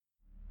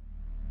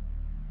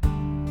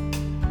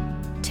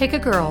Take a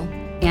girl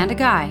and a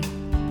guy,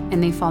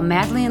 and they fall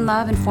madly in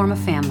love and form a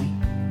family.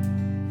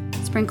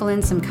 Sprinkle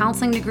in some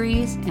counseling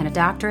degrees and a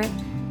doctorate,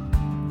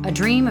 a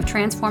dream of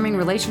transforming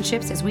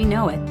relationships as we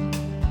know it.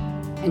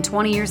 And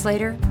 20 years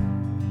later,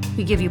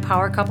 we give you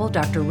power couple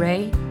Dr.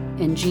 Ray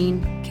and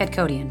Jean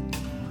Kadkodian.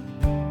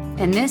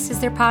 And this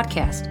is their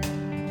podcast,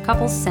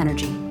 Couples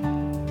Synergy.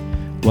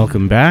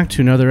 Welcome back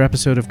to another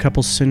episode of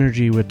Couples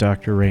Synergy with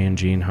Dr. Ray and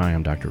Jean. Hi,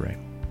 I'm Dr. Ray.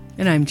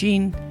 And I'm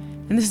Jean.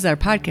 And this is our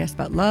podcast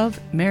about love,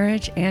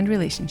 marriage, and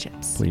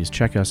relationships. Please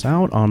check us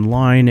out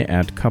online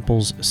at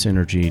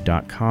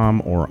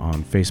couplessynergy.com or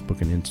on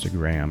Facebook and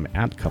Instagram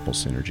at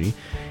Couples Synergy.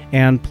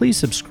 And please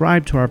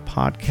subscribe to our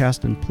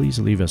podcast and please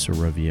leave us a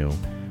review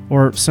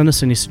or send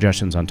us any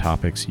suggestions on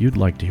topics you'd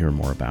like to hear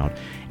more about.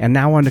 And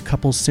now on to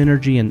Couples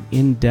Synergy, an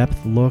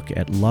in-depth look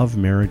at love,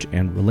 marriage,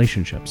 and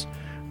relationships,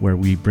 where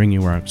we bring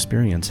you our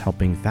experience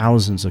helping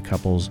thousands of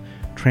couples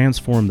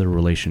transform their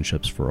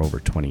relationships for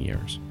over 20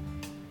 years.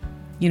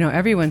 You know,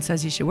 everyone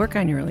says you should work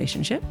on your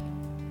relationship,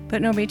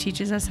 but nobody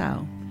teaches us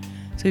how.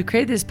 So we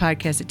created this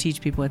podcast to teach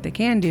people what they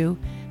can do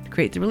to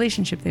create the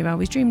relationship they've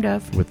always dreamed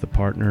of with the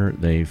partner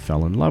they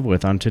fell in love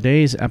with. On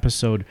today's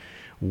episode,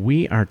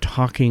 we are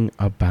talking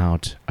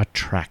about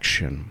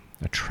attraction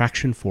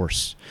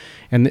force.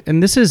 And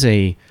this is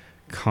a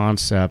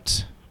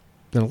concept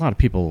that a lot of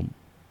people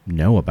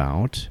know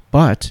about,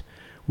 but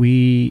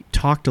we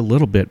talked a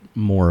little bit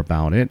more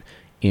about it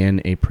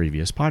in a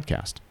previous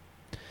podcast.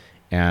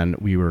 And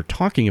we were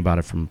talking about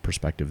it from the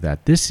perspective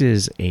that this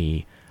is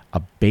a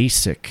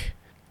basic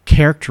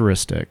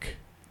characteristic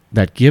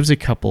that gives a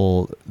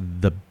couple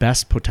the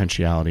best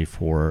potentiality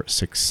for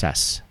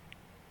success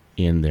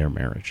in their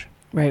marriage.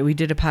 Right. We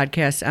did a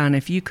podcast on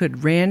if you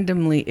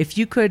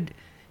could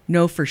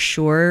know for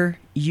sure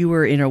you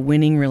were in a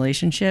winning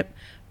relationship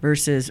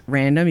versus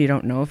random, you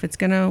don't know if it's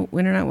going to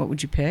win or not, what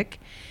would you pick?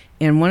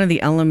 And one of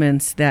the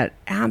elements that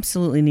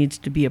absolutely needs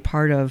to be a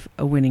part of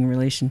a winning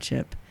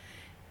relationship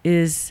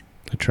is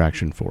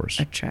attraction force.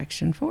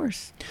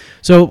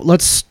 So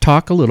let's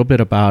talk a little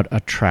bit about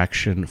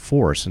attraction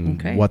force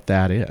and what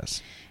that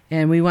is.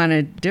 And we want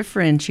to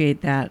differentiate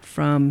that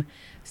from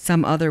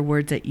some other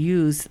words that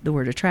use the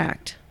word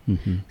attract.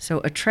 Mm-hmm.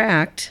 So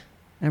attract,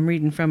 I'm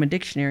reading from a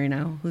dictionary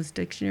now. Whose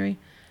dictionary?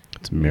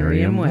 It's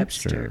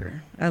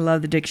Merriam-Webster. I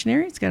love the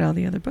dictionary. It's got all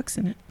the other books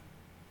in it.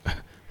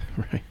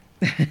 Right.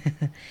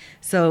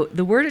 So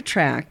the word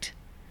attract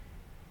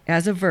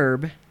as a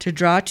verb, to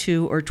draw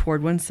to or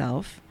toward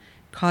oneself,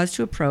 cause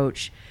to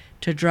approach,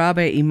 to draw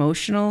by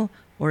emotional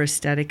or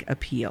aesthetic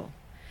appeal.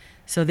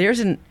 So there's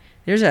a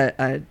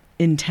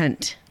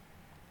intent.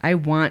 I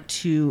want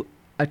to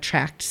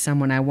attract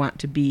someone. I want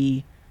to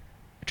be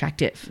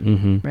attractive,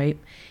 right?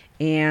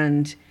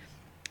 And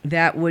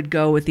that would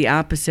go with the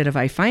opposite of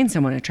I find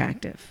someone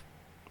attractive.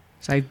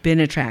 So I've been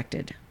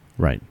attracted.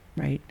 Right.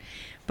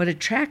 But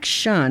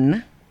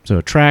attraction. So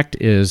attract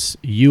is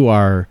you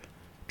are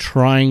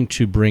trying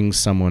to bring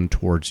someone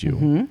towards you.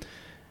 Mm-hmm.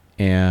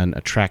 And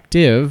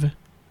attractive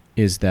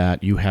is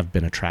that you have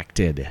been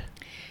attracted.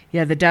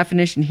 Yeah, the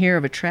definition here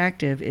of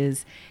attractive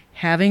is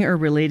having or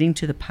relating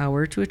to the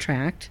power to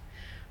attract,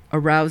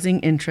 arousing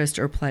interest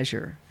or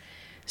pleasure.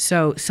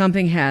 So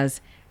something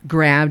has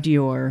grabbed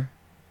your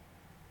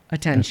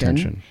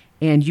attention.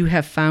 And you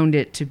have found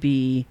it to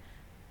be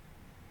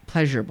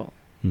pleasurable,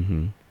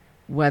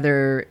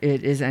 whether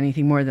it is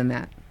anything more than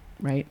that,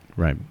 right?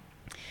 Right.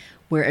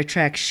 Where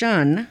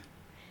attraction,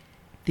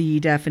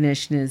 the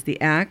definition is the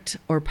act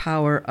or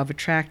power of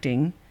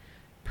attracting,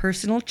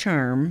 personal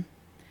charm,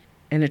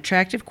 an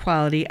attractive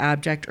quality,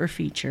 object, or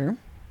feature.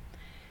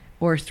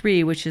 Or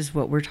 3, which is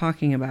what we're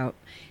talking about,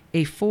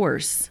 a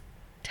force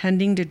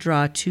tending to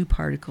draw two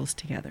particles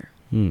together.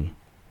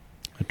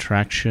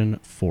 Attraction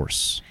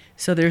force.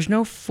 So there's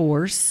no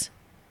force,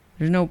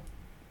 there's no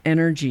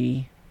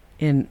energy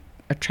in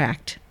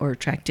attract or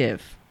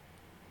attractive.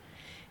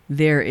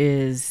 There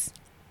is...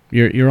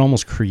 You're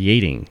almost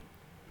creating.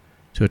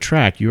 To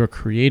attract, you are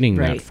creating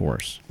that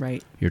force.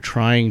 Right. You're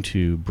trying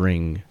to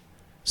bring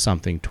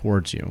something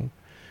towards you.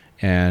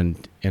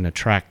 And an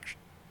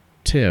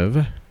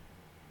attracted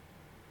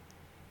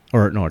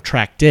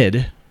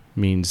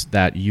means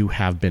that you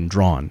have been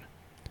drawn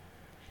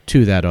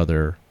to that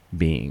other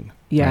being.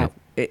 Yeah.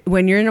 Right?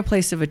 When you're in a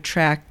place of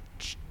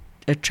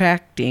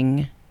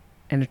attracting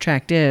and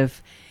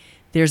attractive,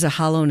 there's a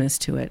hollowness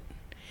to it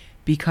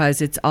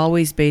because it's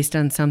always based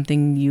on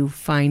something you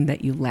find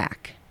that you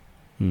lack.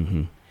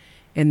 Mm-hmm.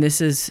 And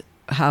this is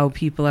how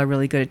people are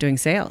really good at doing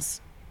sales,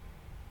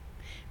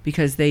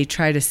 because they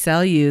try to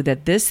sell you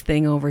that this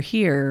thing over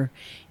here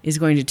is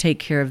going to take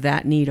care of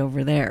that need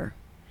over there.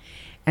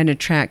 And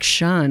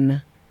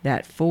attraction,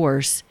 that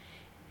force,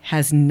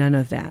 has none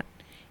of that.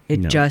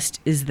 It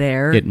just is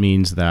there. It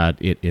means that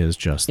it is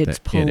just it's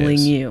that pulling it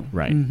is. you.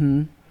 Right.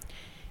 Mm-hmm.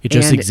 It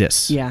just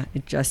exists. Yeah,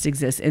 it just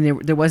exists. And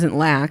there wasn't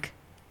lack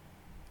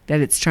that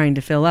it's trying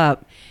to fill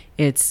up.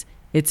 It's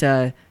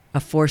a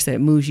force that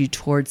moves you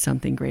towards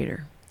something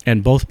greater.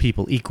 And both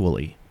people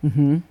equally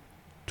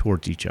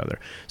towards each other.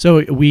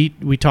 So we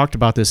talked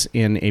about this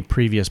in a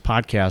previous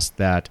podcast,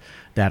 that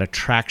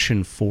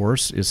attraction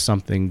force is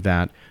something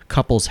that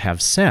couples have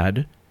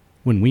said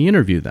when we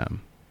interview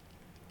them,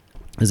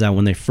 is that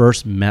when they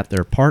first met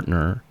their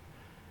partner,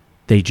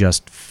 they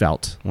just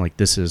felt like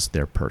this is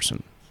their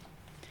person.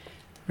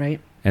 Right.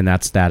 And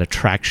that's that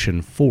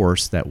attraction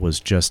force that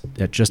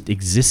just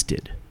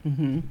existed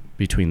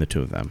between the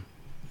two of them,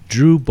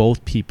 drew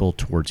both people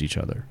towards each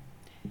other.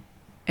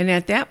 And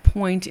at that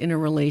point in a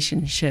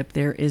relationship,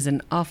 there is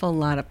an awful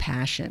lot of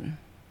passion.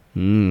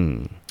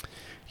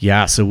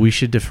 Yeah, so we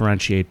should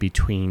differentiate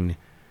between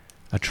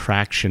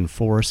attraction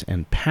force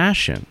and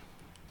passion.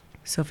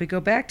 So if we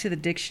go back to the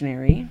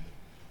dictionary,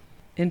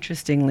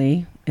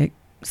 interestingly, it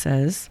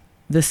says,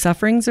 the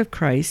sufferings of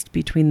Christ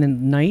between the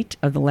night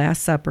of the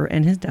Last Supper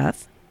and his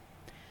death,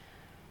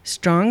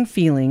 strong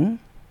feeling,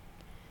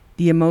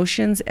 the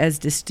emotions as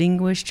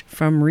distinguished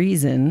from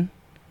reason,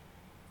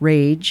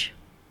 rage,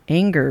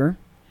 anger,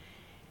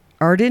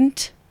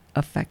 ardent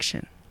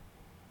affection.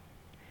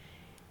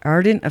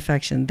 Ardent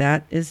affection,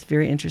 that is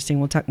very interesting.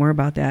 We'll talk more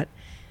about that.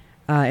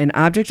 An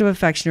object of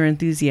affection or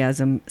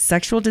enthusiasm,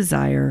 sexual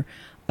desire,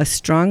 a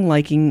strong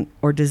liking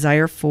or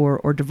desire for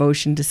or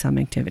devotion to some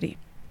activity.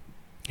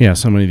 Yeah,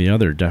 some of the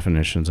other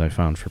definitions I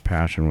found for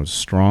passion was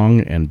strong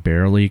and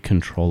barely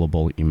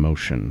controllable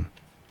emotion.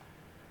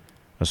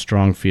 A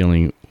strong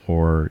feeling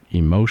or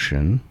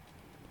emotion,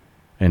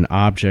 an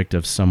object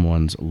of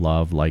someone's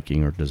love,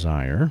 liking, or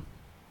desire.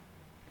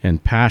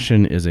 And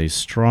passion is a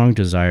strong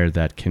desire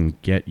that can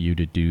get you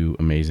to do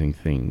amazing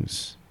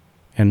things.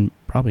 And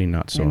probably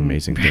not so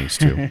amazing things,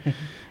 too.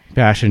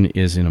 Passion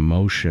is an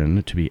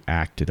emotion to be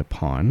acted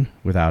upon.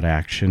 Without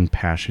action,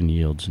 passion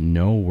yields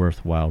no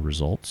worthwhile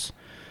results.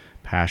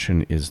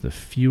 Passion is the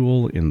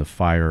fuel in the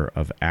fire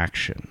of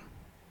action.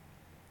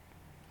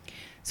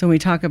 So when we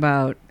talk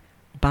about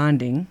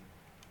bonding,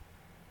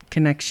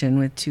 connection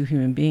with two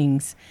human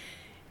beings,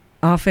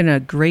 often a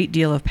great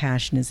deal of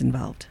passion is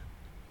involved.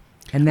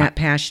 And that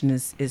passion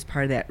is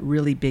part of that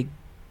really big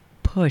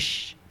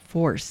push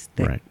force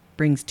that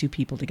brings two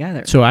people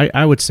together. So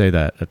I would say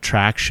that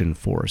attraction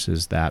force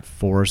is that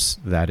force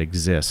that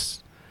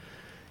exists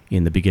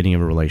in the beginning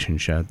of a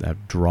relationship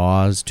that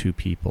draws two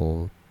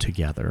people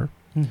together.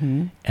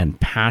 Mm-hmm. And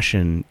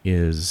passion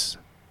is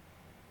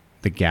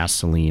the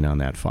gasoline on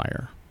that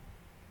fire.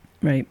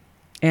 Right.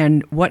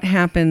 And what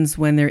happens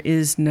when there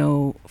is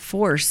no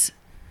force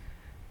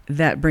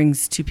that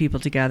brings two people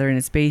together, and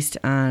it's based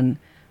on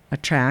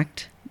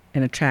attract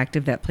and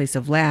attractive, that place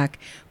of lack,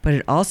 but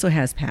it also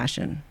has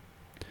passion.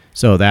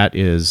 So that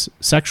is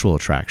sexual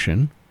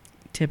attraction.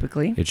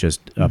 Typically. It's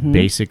just a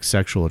basic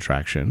sexual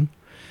attraction.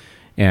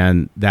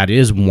 And that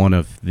is one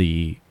of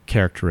the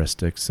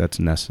characteristics that's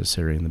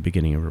necessary in the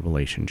beginning of a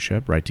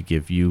relationship, right? To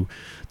give you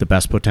the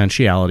best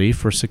potentiality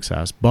for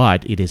success,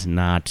 but it is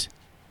not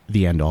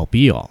the end-all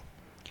be-all,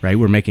 right?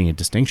 We're making a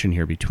distinction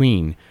here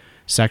between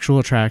sexual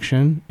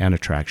attraction and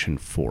attraction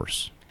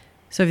force.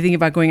 So if you think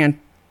about going on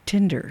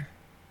Tinder.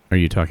 Are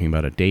you talking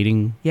about a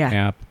dating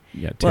app?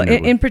 Yeah. Well,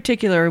 in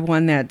particular,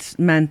 one that's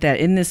meant that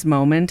in this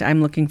moment,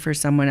 I'm looking for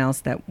someone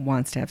else that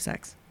wants to have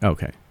sex.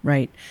 Okay.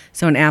 Right.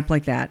 So an app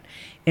like that.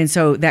 And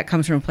so that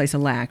comes from a place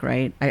of lack,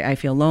 right? I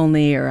feel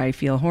lonely, or I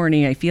feel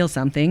horny, I feel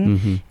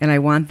something, and I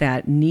want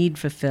that need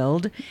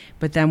fulfilled.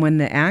 But then when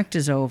the act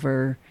is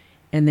over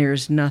and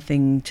there's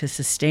nothing to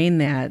sustain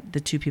that, the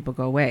two people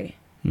go away.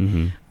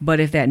 Mm-hmm. But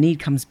if that need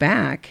comes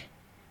back,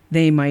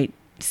 they might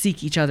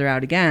seek each other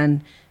out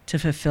again to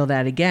fulfill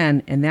that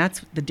again. And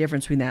that's the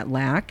difference between that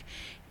lack.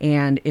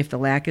 And if the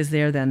lack is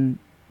there, then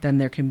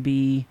there can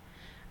be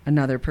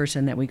another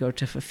person that we go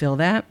to fulfill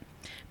that.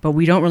 But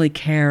we don't really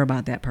care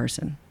about that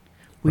person.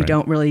 We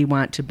don't really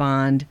want to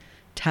bond,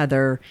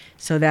 tether.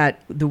 So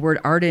that the word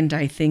ardent,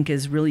 I think,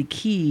 is really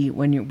key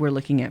when we're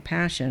looking at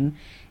passion.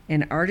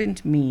 And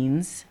ardent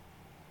means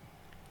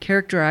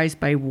characterized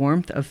by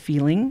warmth of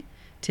feeling,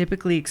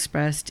 typically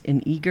expressed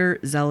in eager,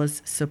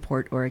 zealous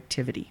support or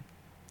activity.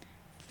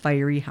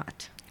 Fiery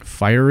hot.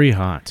 Fiery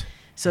hot.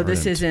 So ardent.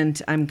 This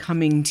isn't, I'm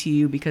coming to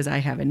you because I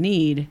have a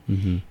need.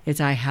 Mm-hmm. It's,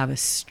 I have a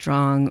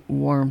strong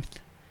warmth,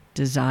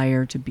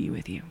 desire to be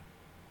with you.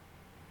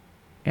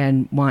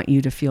 And want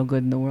you to feel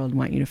good in the world,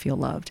 want you to feel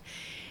loved.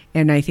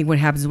 And I think what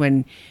happens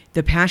when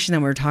the passion that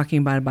we're talking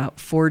about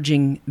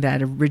forging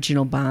that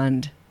original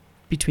bond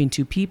between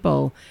two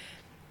people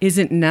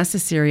isn't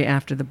necessary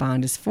after the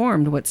bond is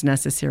formed. What's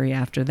necessary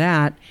after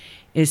that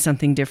is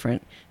something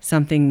different,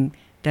 something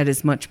that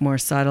is much more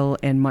subtle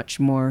and much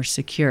more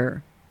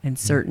secure and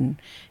certain.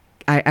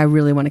 I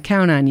really want to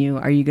count on you.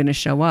 Are you going to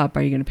show up?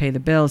 Are you going to pay the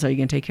bills? Are you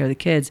going to take care of the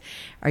kids?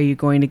 Are you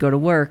going to go to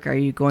work? Are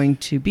you going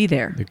to be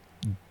there?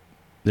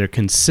 They're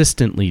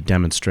consistently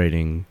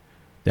demonstrating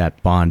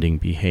that bonding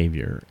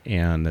behavior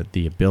and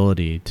the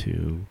ability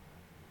to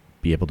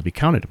be able to be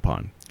counted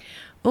upon.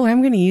 Oh,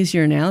 I'm going to use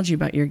your analogy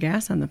about your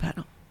gas on the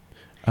pedal.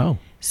 Oh.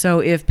 So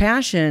if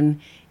passion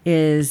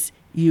is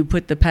you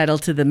put the pedal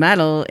to the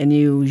metal and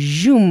you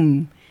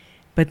zoom,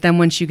 but then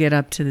once you get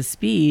up to the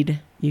speed,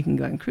 you can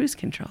go on cruise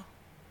control.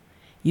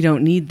 You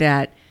don't need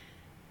that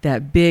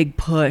that big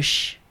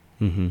push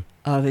Mm-hmm.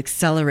 of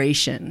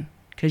acceleration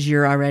because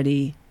you're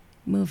already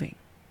moving.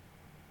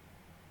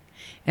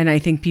 And I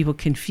think people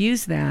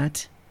confuse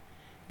that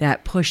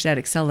push, that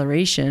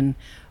acceleration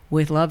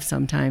with love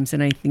sometimes.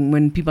 And I think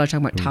when people are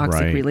talking about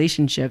toxic Right.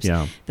 relationships,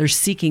 Yeah. they're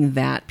seeking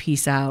that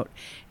piece out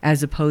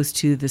as opposed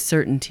to the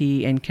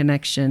certainty and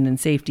connection and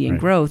safety and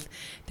Right. growth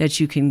that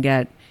you can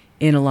get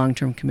in a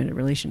long-term committed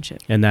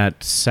relationship. And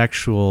that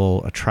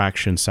sexual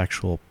attraction,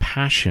 sexual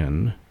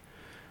passion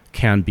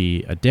can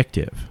be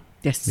addictive,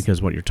 Yes.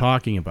 because what you're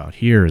talking about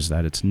here is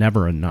that it's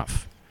never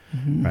enough,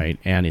 Mhm. right?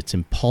 And it's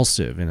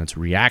impulsive and it's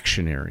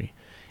reactionary,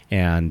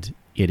 and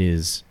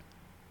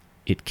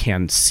it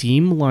can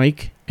seem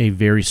like a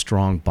very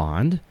strong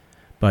bond,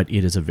 but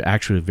it is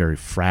actually a very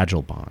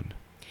fragile bond.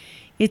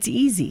 It's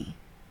easy.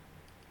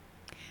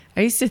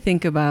 I used to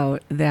think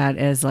about that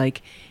as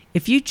like,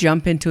 if you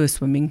jump into a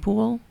swimming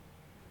pool,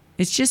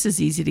 it's just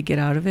as easy to get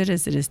out of it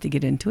as it is to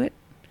get into it.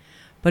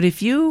 But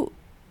if you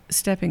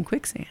step in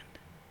quicksand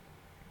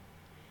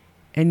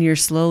and you're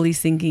slowly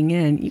sinking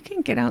in, you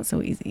can't get out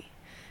so easy.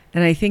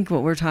 And I think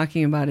what we're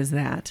talking about is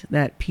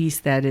that piece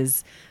that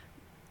is,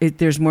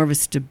 there's more of a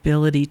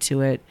stability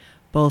to it,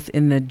 both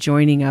in the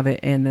joining of it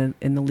and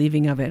in the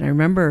leaving of it. And I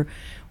remember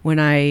when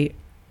I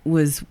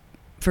was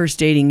first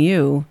dating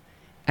you,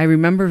 I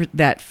remember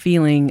that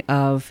feeling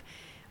of,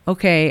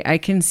 okay, I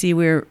can see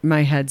where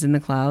my head's in the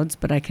clouds,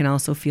 but I can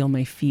also feel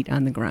my feet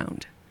on the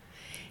ground.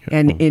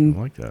 And in I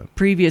like that.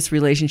 previous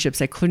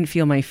relationships, I couldn't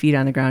feel my feet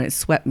on the ground. It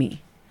swept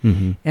me.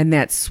 Mm-hmm. And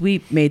that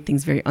sweep made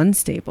things very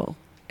unstable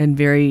and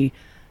very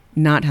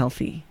not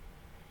healthy.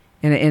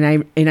 And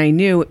I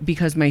knew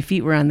because my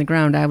feet were on the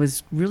ground, I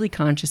was really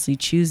consciously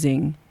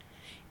choosing,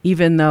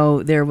 even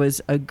though there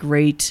was a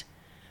great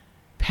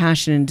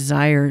passion and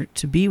desire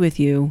to be with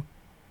you,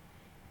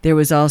 there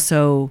was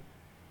also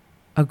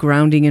a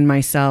grounding in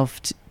myself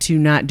to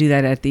not do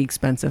that at the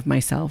expense of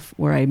myself,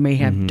 where I may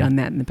have Mhm. done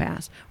that in the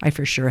past. I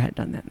for sure had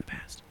done that in the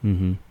past.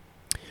 Mm-hmm.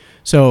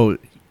 So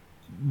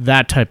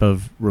that type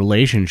of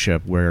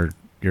relationship where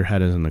your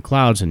head is in the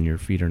clouds and your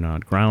feet are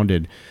not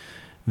grounded,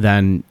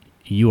 then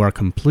you are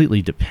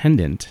completely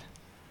dependent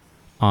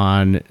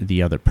on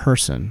the other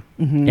person,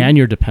 Mhm. and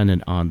you're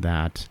dependent on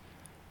that,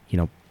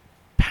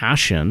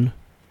 passion,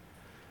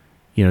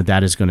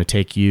 that is going to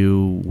take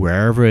you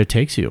wherever it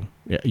takes you.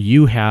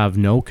 You have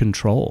no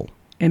control.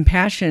 And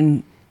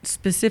passion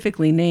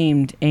specifically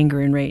named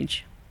anger and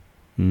rage.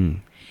 Mm.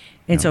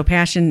 And Yeah. so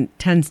passion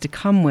tends to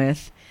come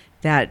with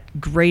that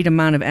great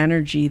amount of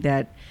energy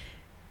that,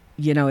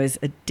 is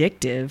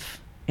addictive.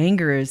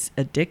 Anger is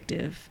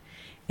addictive.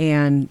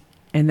 And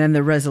then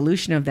the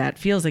resolution of that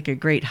feels like a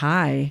great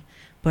high,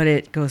 but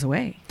it goes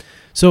away.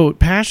 So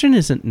passion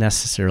isn't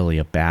necessarily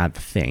a bad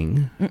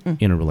thing Mm-mm.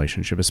 in a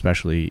relationship,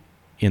 especially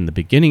in the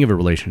beginning of a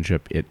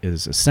relationship. It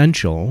is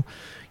essential.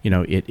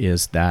 It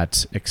is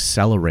that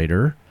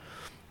accelerator,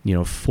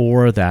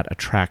 for that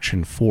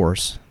attraction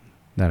force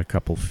that a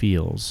couple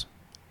feels.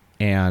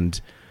 And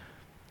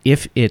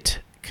if it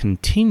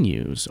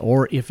continues,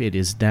 or if it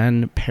is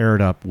then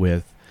paired up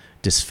with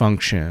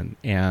dysfunction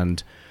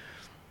and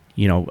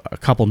a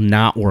couple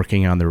not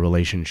working on their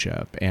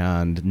relationship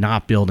and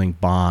not building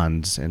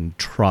bonds and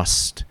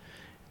trust,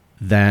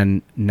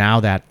 then now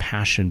that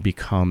passion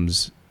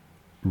becomes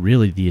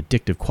really the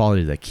addictive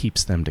quality that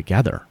keeps them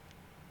together.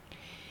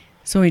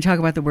 So when we talk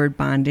about the word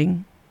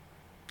bonding,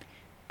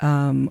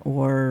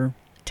 or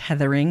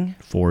tethering,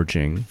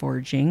 Forging.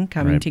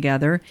 coming Right.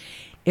 together,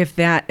 if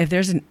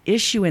there's an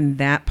issue in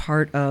that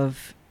part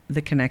of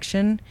the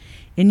connection,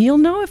 and you'll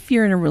know if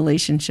you're in a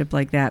relationship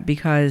like that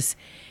because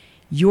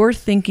you're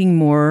thinking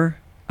more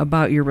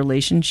about your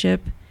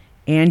relationship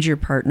and your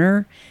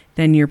partner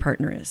than your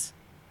partner is.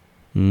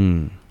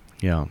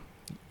 Yeah.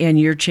 And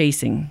you're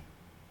chasing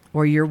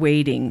or you're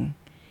waiting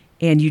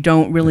and you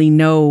don't really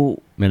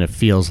know. And it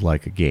feels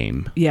like a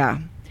game. Yeah.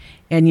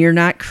 And you're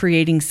not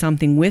creating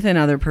something with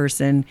another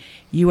person.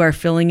 You are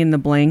filling in the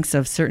blanks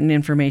of certain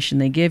information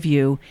they give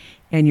you,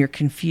 and you're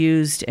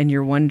confused and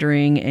you're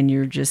wondering and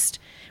you're just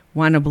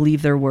want to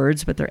believe their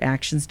words, but their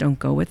actions don't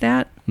go with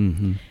that.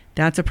 Mm-hmm.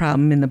 That's a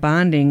problem in the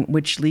bonding,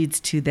 which leads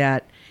to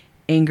that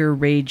anger,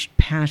 rage,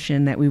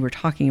 passion that we were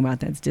talking about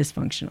that's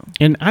dysfunctional.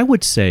 And I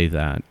would say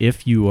that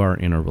if you are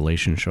in a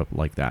relationship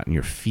like that and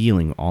you're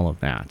feeling all of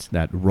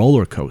that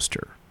roller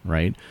coaster,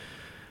 right,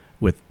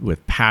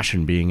 with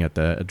passion being at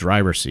the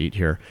driver's seat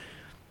here,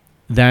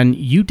 then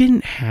you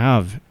didn't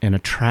have an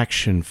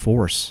attraction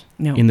force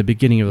No. in the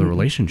beginning of the Mm-mm.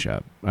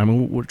 relationship. I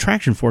mean, what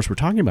attraction force we're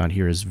talking about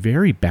here is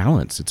very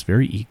balanced. It's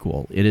very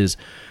equal. It is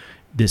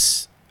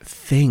this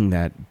thing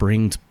that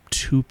brings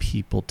two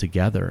people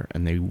together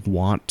and they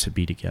want to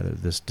be together,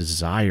 this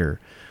desire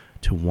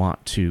to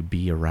want to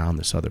be around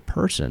this other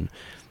person.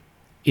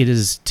 It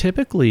is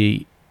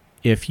typically,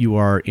 if you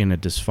are in a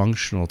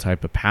dysfunctional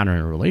type of pattern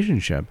in a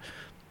relationship,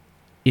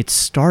 it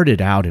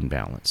started out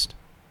imbalanced.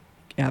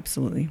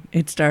 Absolutely.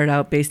 It started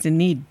out based in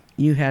need.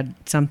 You had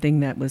something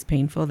that was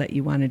painful that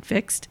you wanted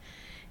fixed,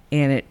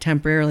 and it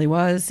temporarily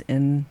was,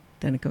 and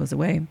then it goes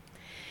away.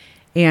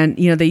 And,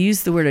 they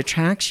use the word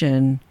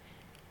attraction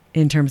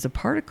in terms of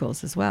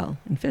particles as well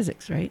in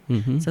physics, right?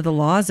 Mm-hmm. So the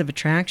laws of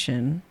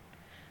attraction,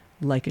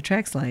 like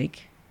attracts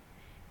like,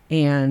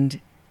 and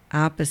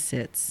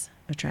opposites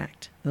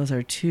attract. Those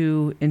are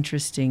two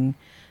interesting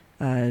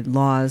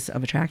laws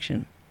of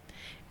attraction.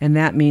 And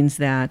that means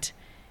that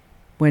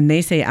when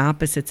they say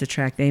opposites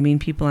attract, they mean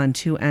people on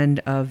two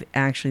ends of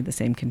actually the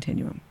same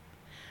continuum.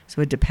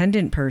 So a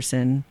dependent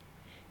person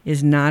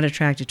is not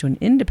attracted to an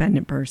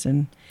independent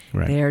person.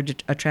 Right. They are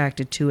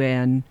attracted to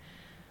an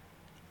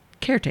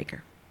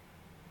caretaker.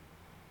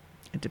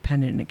 A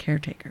dependent and a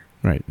caretaker.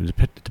 Right. The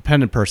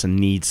dependent person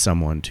needs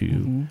someone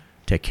to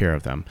take care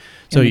of them.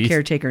 So the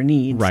caretaker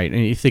needs. Right.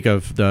 And you think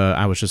of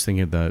I was just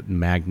thinking of the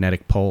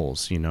magnetic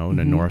poles, the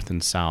north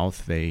and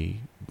south, they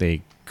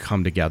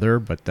come together,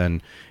 but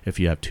then if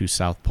you have two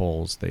south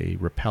poles, they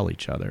repel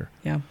each other.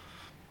 Yeah.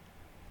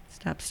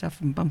 Stop stuff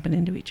from bumping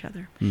into each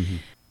other. Mm-hmm.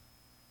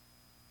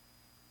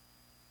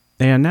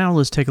 And now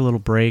let's take a little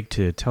break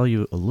to tell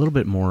you a little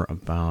bit more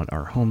about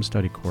our home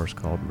study course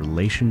called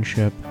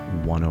Relationship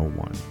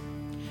 101.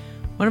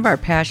 One of our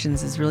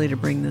passions is really to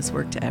bring this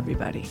work to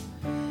everybody.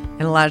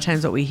 And a lot of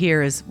times what we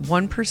hear is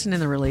one person in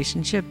the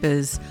relationship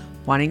is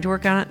wanting to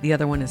work on it, the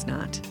other one is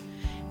not.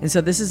 And so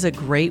this is a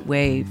great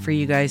way for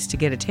you guys to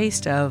get a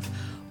taste of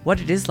what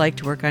it is like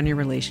to work on your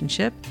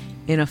relationship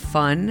in a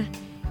fun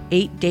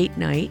 8-date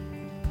night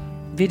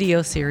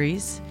video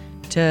series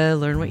to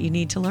learn what you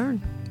need to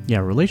learn.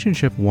 Yeah,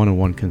 Relationship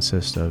 101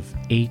 consists of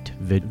 8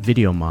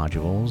 video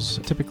modules,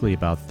 typically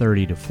about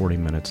 30 to 40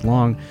 minutes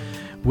long,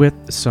 with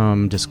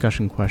some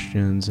discussion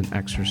questions and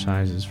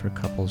exercises for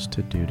couples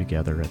to do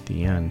together at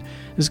the end.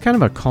 This is kind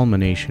of a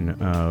culmination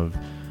of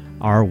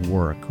our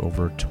work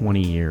over 20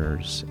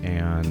 years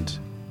and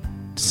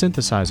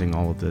synthesizing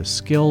all of the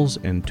skills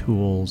and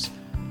tools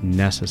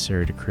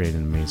necessary to create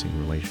an amazing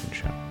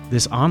relationship.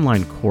 This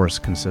online course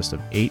consists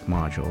of 8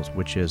 modules,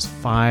 which is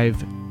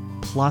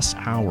 5+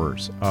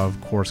 hours of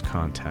course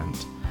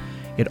content.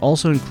 It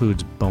also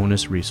includes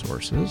bonus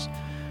resources,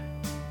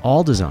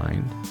 all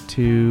designed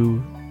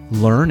to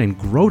learn and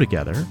grow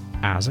together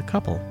as a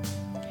couple.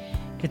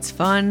 It's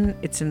fun,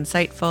 it's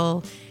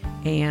insightful,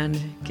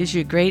 and gives you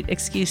a great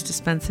excuse to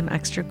spend some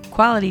extra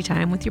quality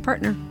time with your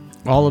partner.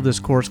 All of this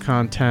course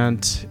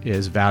content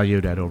is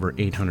valued at over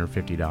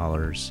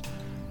 $850.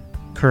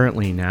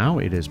 Currently now,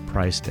 it is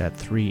priced at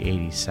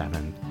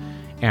 $387.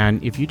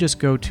 And if you just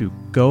go to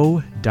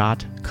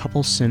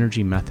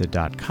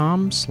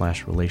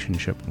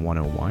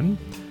go.couplesynergymethod.com/relationship101,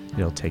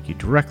 it'll take you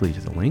directly to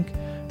the link.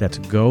 That's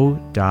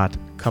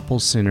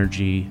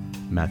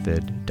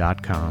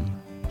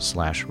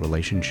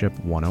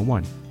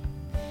go.couplesynergymethod.com/relationship101.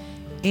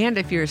 And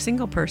if you're a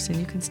single person,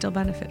 you can still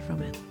benefit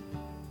from it.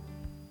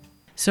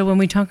 So when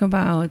we talk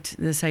about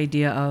this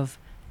idea of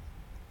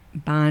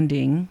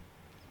bonding,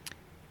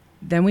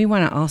 then we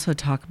want to also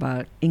talk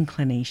about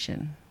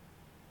inclination.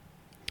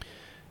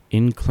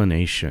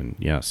 Inclination,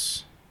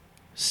 yes.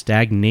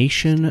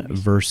 Stagnation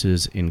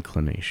versus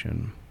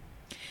inclination.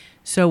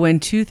 So when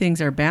two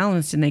things are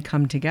balanced and they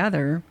come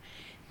together,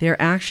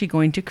 they're actually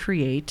going to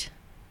create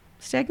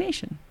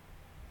stagnation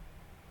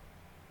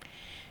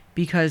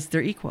because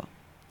they're equal.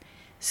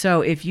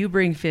 So if you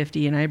bring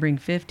 50 and I bring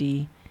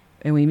 50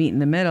 and we meet in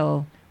the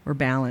middle, we're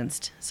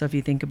balanced. So if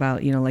you think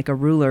about, like a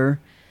ruler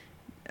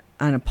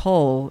on a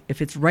pole,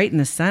 if it's right in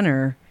the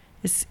center,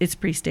 it's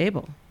pretty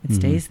stable. It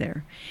stays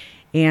there.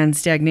 And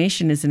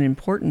stagnation is an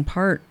important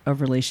part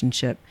of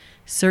relationship.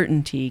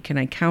 Certainty, can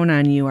I count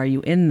on you? Are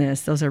you in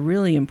this? Those are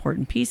really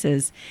important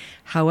pieces.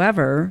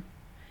 However,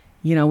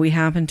 we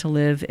happen to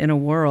live in a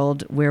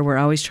world where we're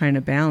always trying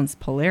to balance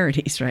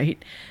polarities,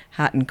 right?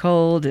 Hot and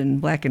cold and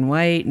black and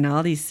white and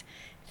all these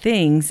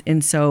things.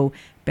 And so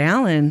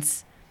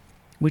balance,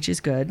 which is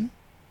good,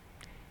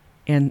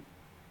 and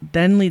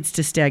then leads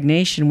to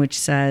stagnation, which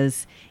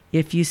says,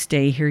 if you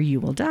stay here, you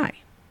will die.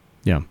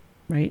 Yeah.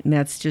 Right? And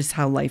that's just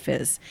how life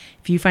is.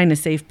 If you find a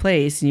safe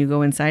place and you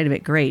go inside of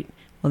it, great.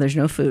 Well, there's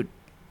no food.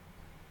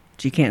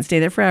 So you can't stay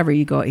there forever.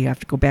 You have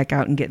to go back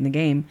out and get in the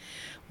game,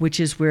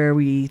 which is where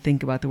we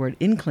think about the word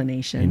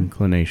inclination.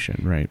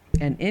 Inclination, right.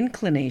 And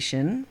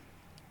inclination,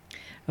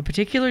 a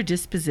particular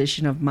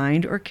disposition of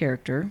mind or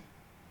character,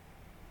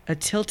 a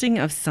tilting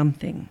of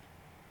something,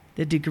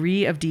 the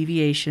degree of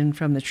deviation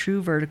from the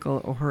true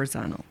vertical or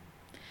horizontal.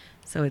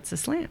 So it's a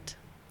slant.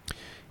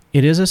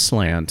 It is a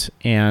slant,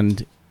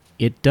 and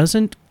it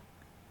doesn't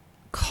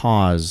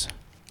cause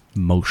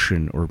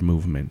motion or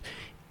movement.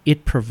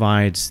 It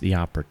provides the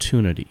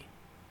opportunity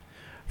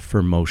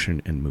for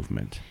motion and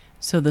movement.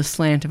 So the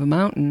slant of a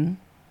mountain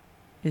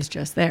is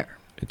just there.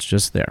 It's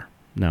just there.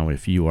 Now,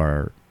 if you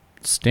are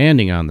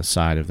standing on the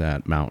side of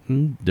that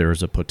mountain,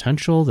 there's a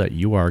potential that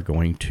you are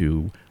going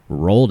to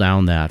roll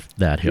down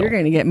that hill. You're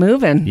going to get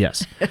moving.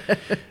 Yes.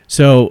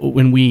 So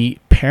when we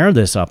pair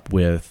this up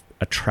with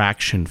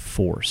attraction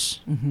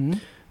force,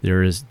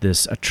 there is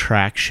this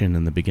attraction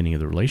in the beginning of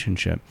the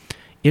relationship.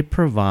 It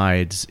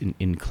provides an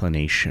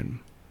inclination.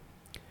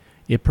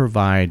 It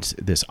provides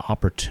this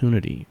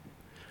opportunity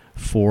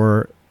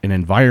for an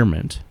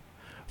environment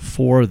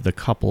for the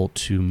couple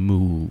to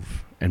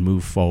move and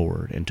move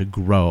forward and to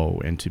grow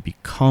and to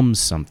become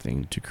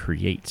something, to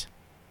create.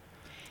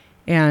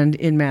 And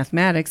in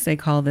mathematics, they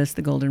call this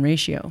the golden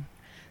ratio.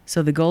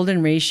 So the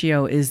golden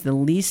ratio is the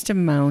least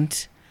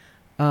amount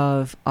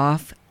of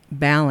off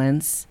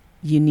balance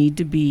you need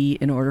to be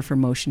in order for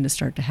motion to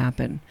start to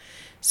happen.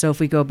 So if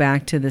we go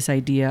back to this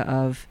idea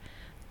of,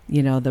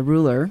 the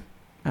ruler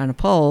on a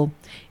pole,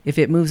 if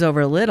it moves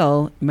over a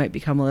little, it might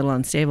become a little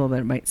unstable, but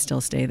it might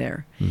still stay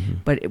there. Mm-hmm.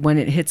 But when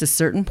it hits a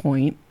certain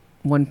point,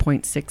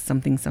 1.6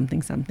 something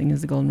something something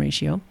is the golden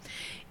ratio,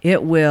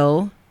 it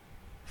will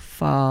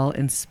fall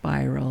and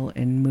spiral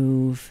and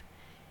move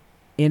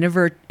in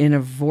a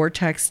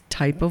vortex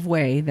type of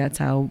way. That's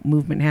how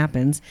movement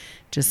happens,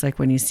 just like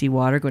when you see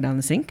water go down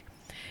the sink,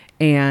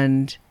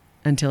 and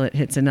until it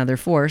hits another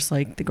force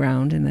like the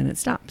ground, and then it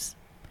stops.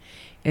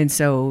 And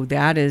so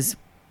that is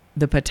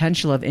the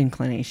potential of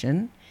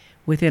inclination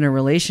within a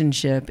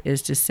relationship,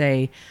 is to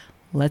say,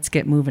 let's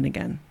get moving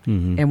again.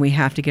 Mm-hmm. And we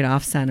have to get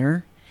off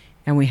center,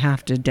 and we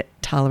have to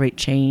tolerate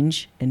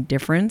change and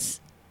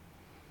difference.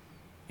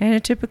 And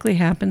it typically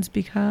happens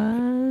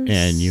because...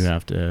 And you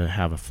have to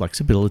have a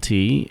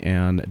flexibility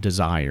and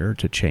desire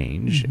to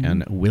change, Mm-hmm.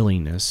 and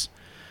willingness,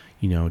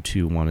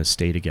 to want to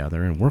stay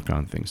together and work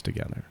on things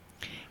together.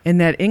 And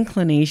that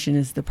inclination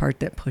is the part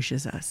that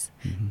pushes us,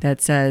 Mm-hmm.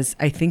 that says,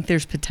 I think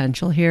there's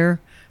potential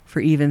here for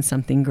even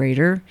something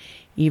greater,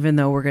 even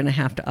though we're going to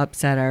have to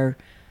upset our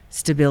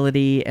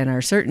stability and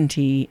our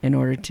certainty in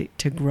order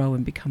to grow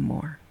and become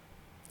more.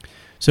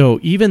 So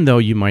even though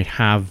you might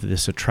have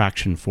this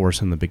attraction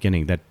force in the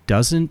beginning, that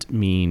doesn't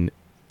mean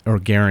or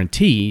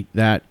guarantee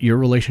that your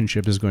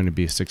relationship is going to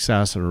be a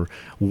success or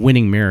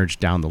winning marriage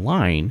down the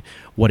line.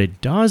 What it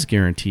does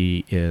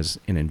guarantee is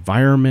an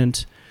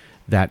environment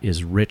that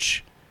is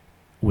rich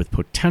with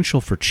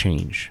potential for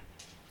change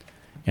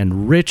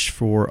and rich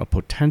for a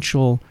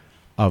potential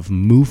of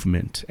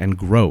movement and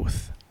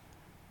growth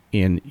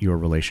in your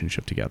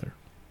relationship together.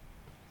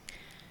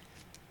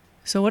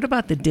 So what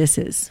about the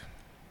disses?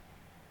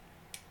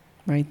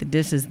 Right? The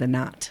dis is the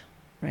not,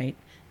 right?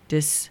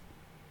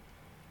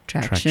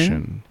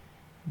 Distraction,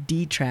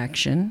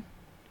 detraction.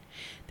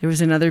 There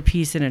was another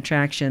piece in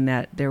attraction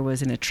that there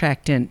was an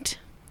attractant.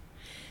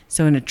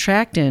 So an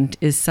attractant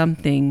is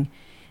something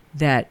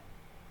that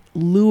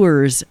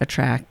lures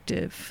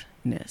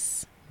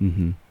attractiveness.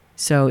 Mm-hmm.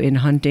 So in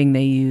hunting,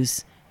 they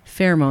use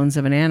pheromones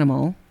of an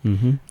animal.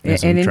 Mm-hmm.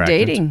 And in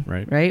dating,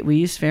 right? We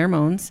use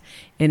pheromones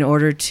in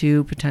order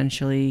to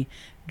potentially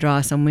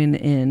draw someone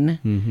in.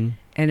 Mm-hmm.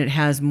 And it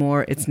has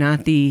more, it's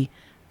not the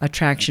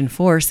attraction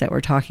force that we're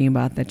talking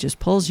about that just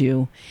pulls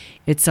you.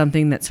 It's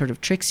something that sort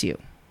of tricks you.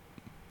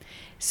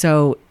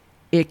 So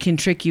it can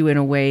trick you in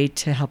a way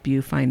to help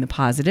you find the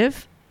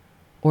positive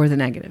or the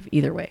negative,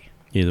 either way.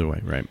 Either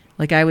way, right.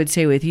 Like I would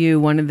say with you,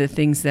 one of the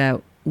things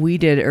that we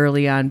did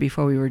early on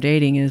before we were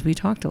dating is we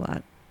talked a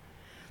lot.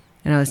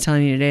 And I was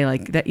telling you today,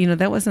 like that,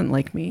 that wasn't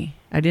like me.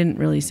 I didn't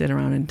really sit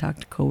around and talk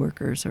to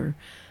coworkers or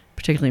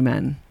particularly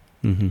men.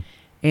 Mm-hmm.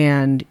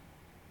 And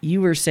you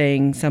were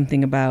saying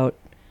something about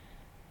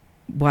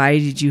why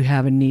did you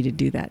have a need to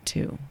do that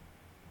too?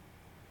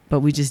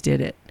 But we just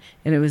did it.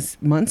 And it was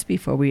months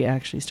before we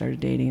actually started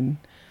dating.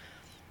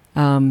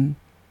 And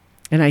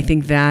I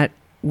think that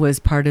was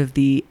part of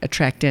the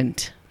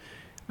attractant.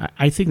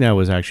 I think that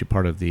was actually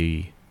part of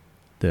the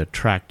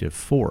attractive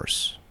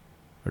force,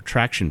 or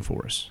attraction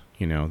force,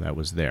 that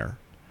was there.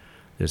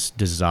 This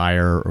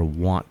desire or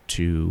want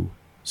to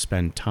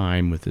spend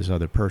time with this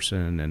other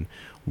person and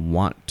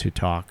want to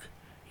talk,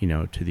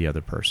 to the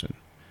other person.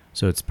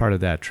 So it's part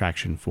of that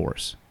attraction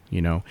force,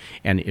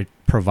 and it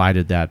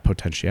provided that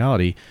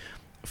potentiality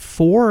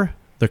for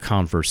the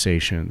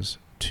conversations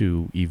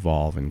to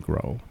evolve and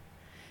grow.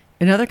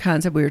 Another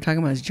concept we were talking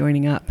about is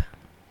joining up.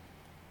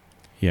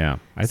 Yeah,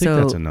 I think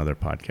that's another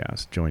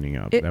podcast, joining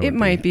up. It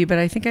might be, but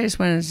I think I just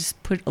want to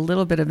just put a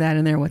little bit of that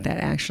in there, what that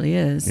actually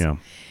is. Yeah.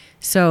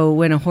 So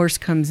when a horse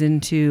comes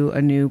into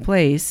a new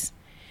place,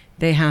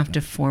 they have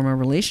to form a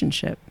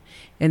relationship.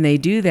 And they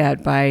do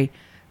that by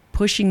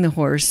pushing the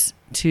horse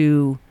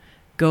to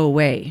go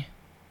away.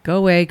 Go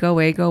away, go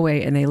away, go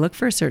away. And they look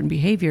for a certain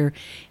behavior.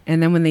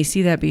 And then when they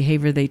see that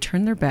behavior, they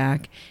turn their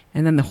back.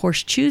 And then the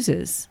horse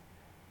chooses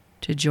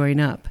to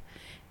join up.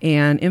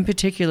 And in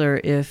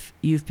particular, if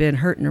you've been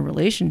hurt in a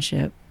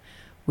relationship,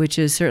 which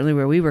is certainly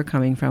where we were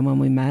coming from when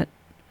we met,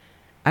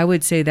 I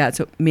would say that's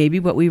maybe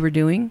what we were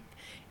doing,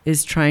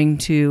 is trying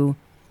to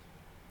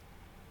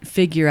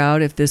figure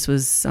out if this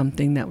was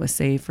something that was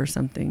safe or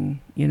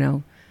something,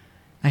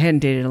 I hadn't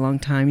dated a long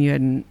time. You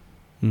hadn't.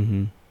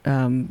 Mm-hmm.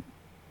 And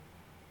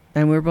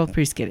we were both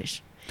pretty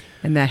skittish.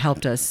 And that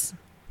helped us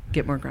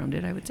get more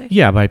grounded, I would say.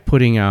 Yeah, by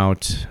putting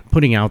out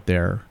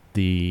there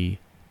the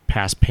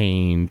past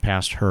pain,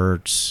 past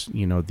hurts,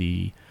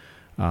 the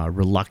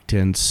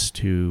reluctance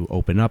to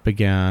open up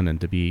again and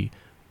to be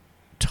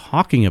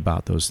talking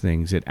about those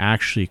things, it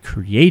actually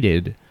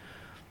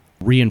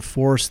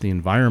reinforced the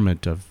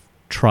environment of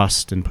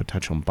trust and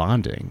potential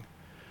bonding,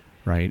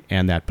 right?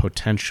 And that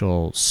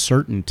potential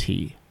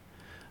certainty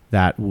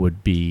that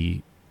would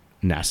be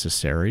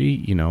necessary,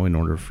 you know, in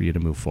order for you to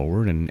move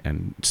forward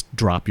and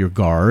drop your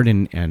guard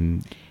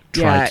and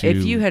try to.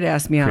 If you had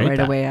asked me out create right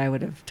that. away, I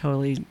would have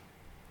totally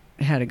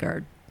had a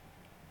guard.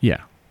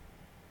 Yeah,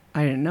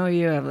 I didn't know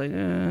you. I'm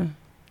like,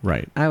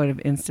 right. I would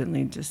have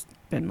instantly just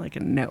been like a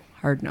no,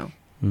 hard no.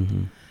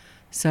 Mm-hmm.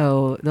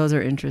 So those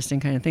are interesting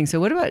kind of things. So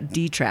what about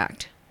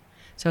detract?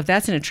 So if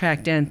that's an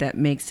attractant, that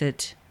makes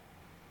it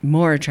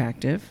more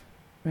attractive,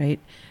 right?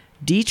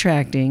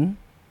 Detracting,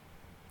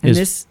 and Is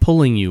this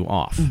pulling you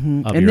off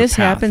Mhm. of and your this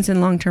path. happens in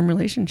long-term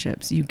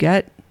relationships. You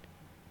get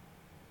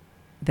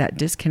that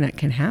disconnect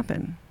can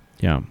happen.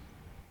 Yeah.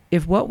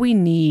 If what we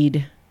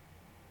need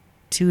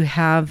to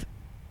have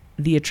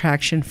the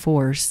attraction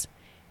force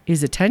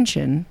is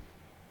attention,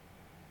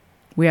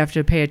 we have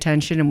to pay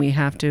attention and we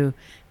have to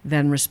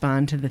then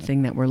respond to the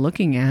thing that we're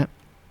looking at.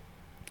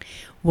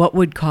 What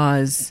would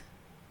cause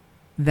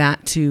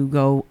that to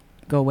go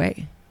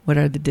away? What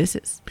are the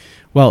disses?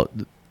 Well,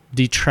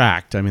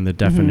 detract, I mean, the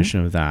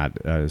definition of that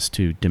is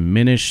to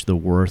diminish the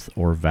worth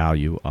or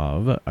value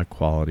of a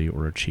quality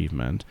or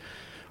achievement.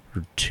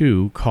 Or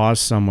 2, cause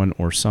someone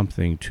or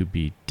something to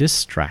be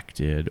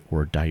distracted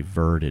or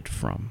diverted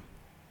from.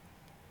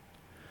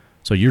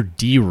 So you're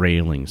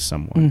derailing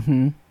someone.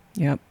 Mm-hmm.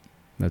 Yep.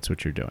 That's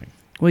what you're doing.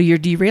 Well, you're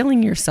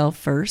derailing yourself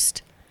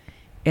first,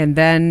 and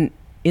then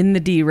in the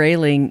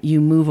derailing, you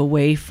move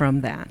away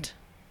from that,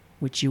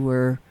 which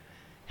you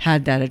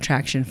had that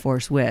attraction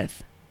force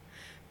with,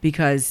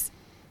 because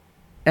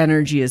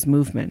energy is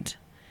movement.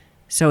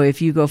 So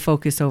if you go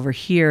focus over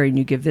here and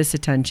you give this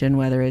attention,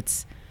 whether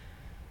it's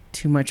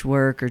too much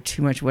work or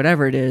too much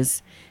whatever it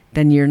is,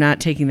 then you're not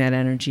taking that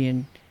energy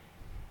and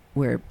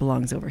where it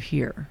belongs over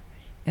here.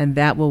 And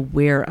that will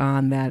wear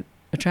on that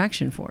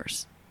attraction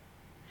force.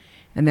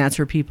 And that's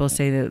where people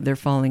say that they're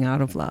falling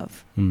out of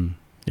love.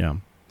 Yeah.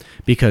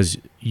 Because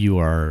you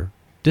are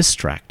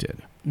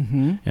distracted.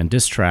 Mm-hmm. And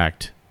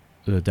distract,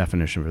 the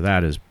definition for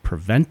that is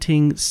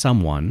preventing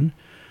someone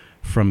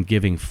from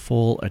giving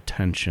full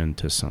attention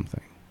to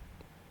something.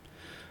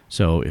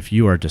 So if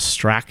you are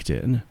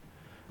distracted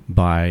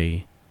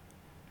by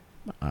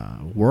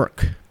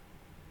work,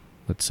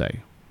 let's say,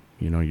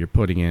 you know, you're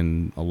putting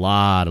in a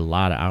lot of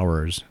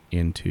hours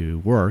into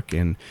work,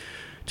 and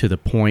to the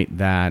point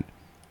that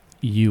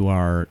you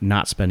are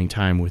not spending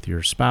time with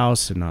your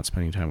spouse and not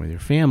spending time with your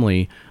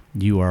family,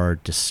 you are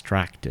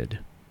distracted,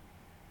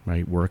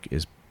 right? Work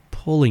is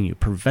pulling you,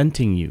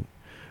 preventing you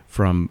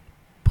from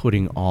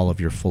putting all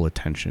of your full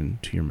attention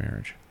to your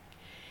marriage.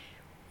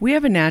 We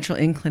have a natural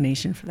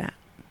inclination for that.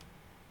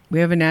 We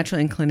have a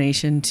natural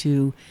inclination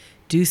to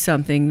do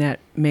something that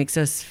makes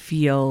us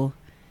feel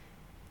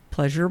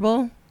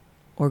pleasurable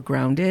or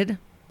grounded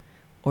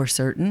or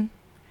certain.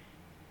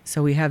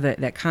 So we have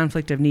that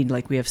conflict of need,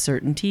 like we have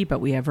certainty, but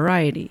we have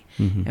variety.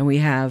 Mm-hmm. And we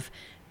have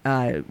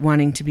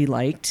wanting to be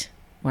liked,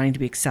 wanting to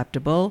be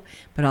acceptable,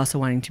 but also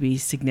wanting to be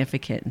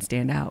significant and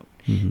stand out.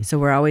 Mm-hmm. So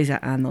we're always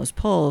on those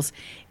pulls.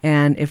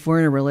 And if we're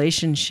in a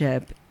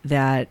relationship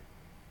that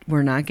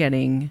we're not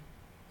getting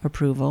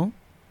approval,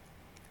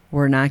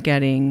 we're not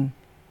getting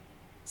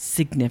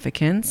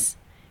significance,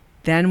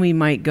 then we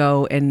might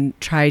go and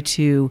try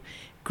to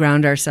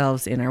ground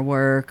ourselves in our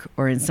work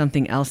or in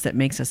something else that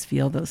makes us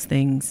feel those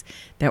things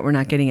that we're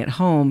not getting at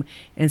home,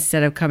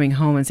 instead of coming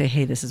home and say,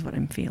 hey, this is what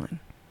I'm feeling.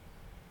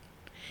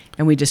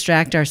 And we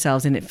distract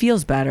ourselves, and it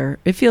feels better.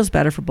 It feels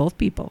better for both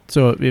people.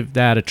 So if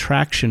that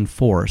attraction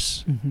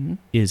force Mm-hmm.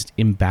 is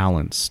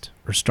imbalanced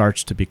or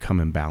starts to become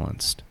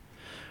imbalanced,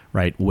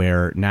 right,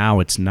 where now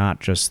it's not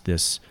just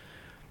this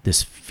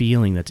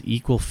feeling, that's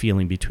equal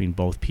feeling between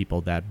both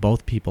people, that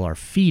both people are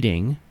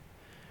feeding,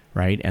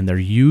 right, and they're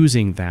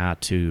using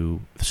that to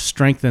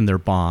strengthen their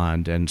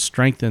bond and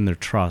strengthen their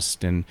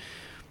trust and,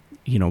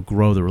 you know,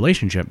 grow the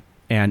relationship,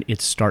 and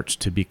it starts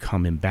to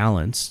become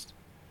imbalanced.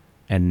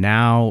 And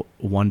now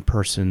one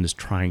person is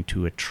trying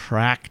to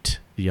attract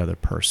the other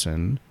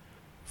person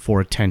for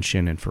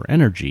attention and for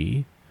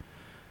energy,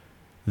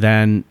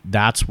 then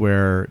that's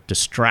where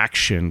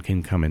distraction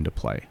can come into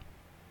play.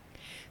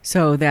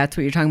 So that's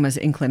what you're talking about, is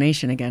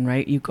inclination again,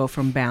 right? You go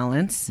from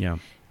balance Yeah.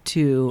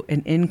 to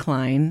an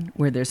incline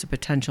where there's a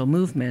potential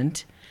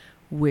movement,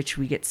 which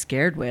we get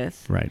scared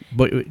with. Right.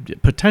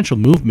 But potential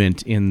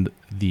movement in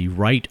the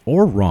right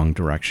or wrong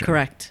direction.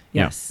 Correct.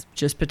 Yeah. Yes.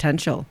 Just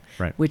potential,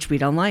 Right. which we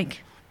don't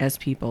like as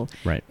people.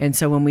 Right. And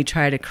so when we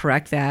try to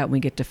correct that,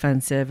 we get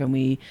defensive and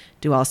we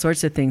do all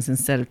sorts of things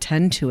instead of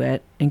tend to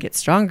it and get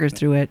stronger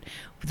through it.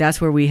 That's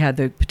where we have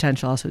the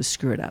potential also to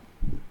screw it up.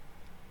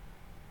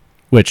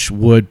 Which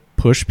would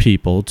push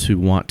people to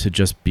want to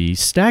just be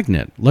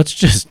stagnant. Let's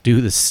just do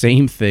the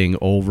same thing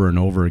over and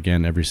over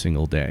again every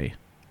single day.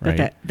 Right.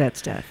 But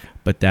that's death.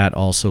 But that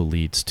also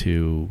leads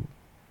to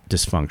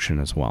dysfunction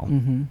as well.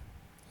 Mm-hmm.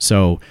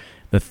 So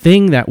the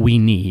thing that we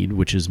need,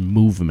 which is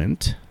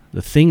movement,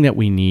 the thing that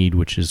we need,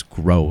 which is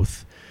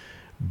growth,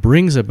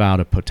 brings about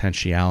a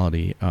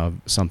potentiality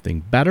of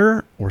something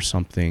better or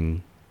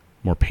something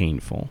more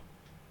painful.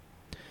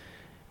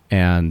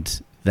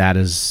 And that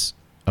is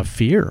a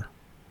fear,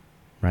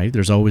 right?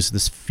 There's always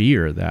this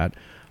fear that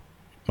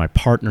my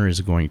partner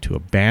is going to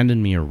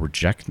abandon me or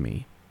reject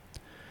me.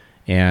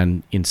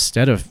 And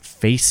instead of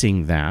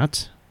facing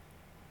that,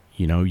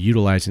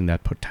 utilizing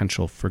that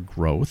potential for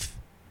growth,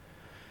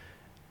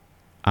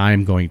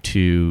 I'm going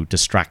to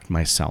distract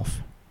myself.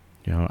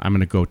 I'm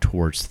going to go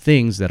towards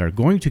things that are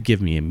going to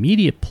give me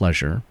immediate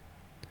pleasure,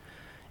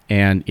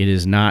 and it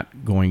is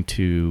not going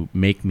to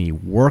make me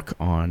work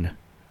on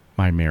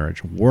my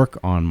marriage, work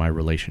on my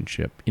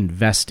relationship,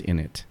 invest in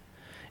it,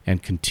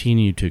 and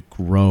continue to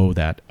grow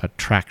that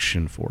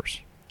attraction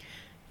force.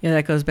 Yeah,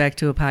 that goes back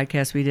to a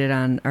podcast we did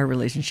on our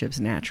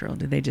relationships natural.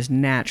 Do they just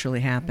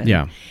naturally happen?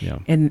 Yeah.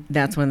 And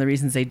that's one of the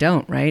reasons they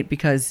don't, right?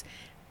 Because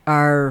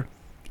our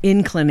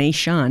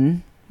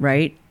inclination,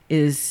 right,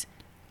 is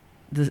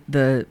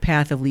the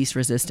path of least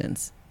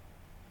resistance.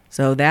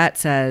 So that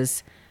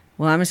says,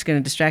 well, I'm just going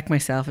to distract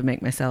myself and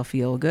make myself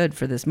feel good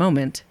for this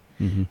moment.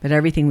 Mm-hmm. But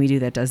everything we do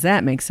that does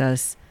that makes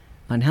us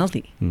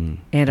unhealthy,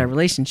 and our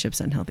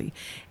relationships unhealthy.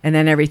 And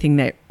then everything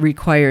that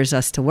requires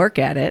us to work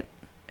at it,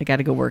 I got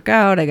to go work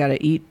out, I got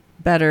to eat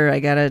better,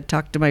 I got to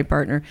talk to my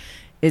partner,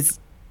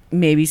 it's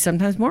maybe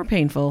sometimes more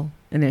painful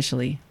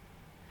initially.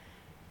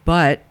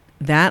 But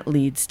that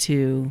leads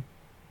to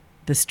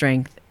the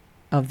strength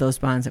of those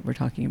bonds that we're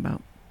talking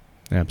about.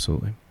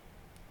 Absolutely.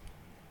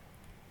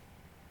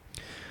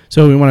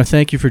 So we want to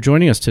thank you for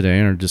joining us today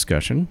in our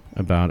discussion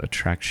about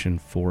attraction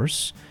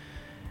force.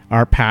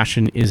 Our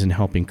passion is in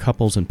helping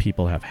couples and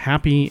people have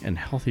happy and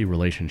healthy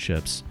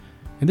relationships.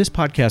 And this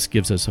podcast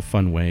gives us a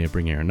fun way of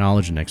bringing our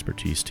knowledge and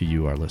expertise to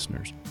you, our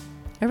listeners.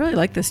 I really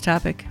like this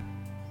topic.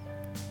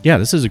 Yeah,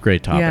 this is a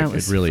great topic. Yeah,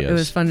 it really is. It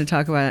was fun to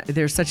talk about.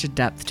 There's such a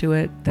depth to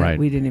it that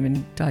we didn't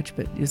even touch,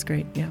 but it was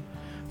great. Yeah.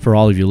 For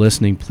all of you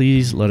listening,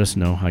 please let us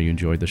know how you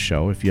enjoyed the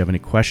show. If you have any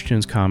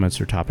questions, comments,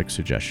 or topic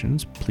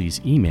suggestions, please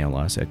email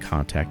us at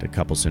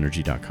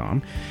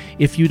contact@couplesynergy.com.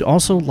 If you'd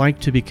also like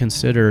to be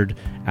considered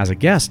as a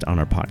guest on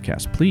our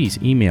podcast, please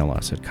email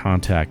us at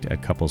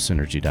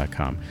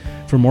contact@couplesynergy.com.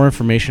 For more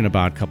information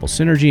about Couple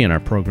Synergy and our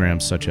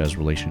programs such as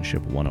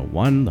Relationship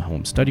 101, the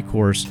Home Study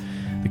Course,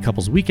 the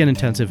Couples Weekend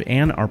Intensive,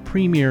 and our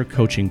premier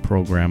coaching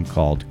program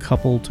called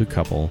Couple to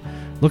Couple,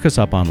 look us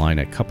up online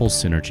at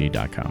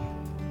couplesynergy.com.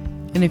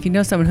 And if you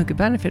know someone who could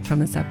benefit from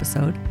this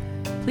episode,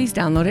 please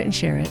download it and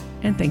share it.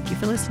 And thank you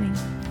for listening.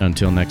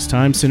 Until next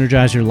time,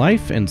 synergize your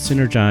life and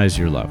synergize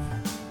your love.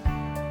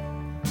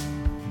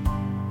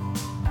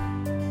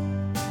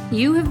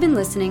 You have been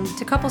listening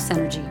to Couple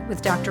Synergy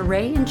with Dr.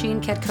 Ray and Jean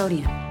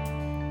Ketkodian.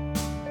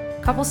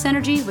 Couple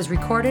Synergy was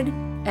recorded,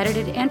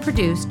 edited, and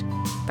produced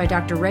by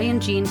Dr. Ray and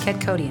Jean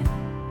Ketkodian.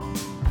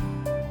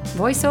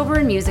 Voiceover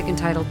and music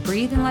entitled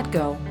Breathe and Let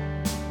Go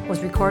was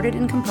recorded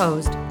and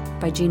composed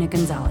by Gina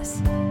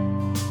Gonzalez.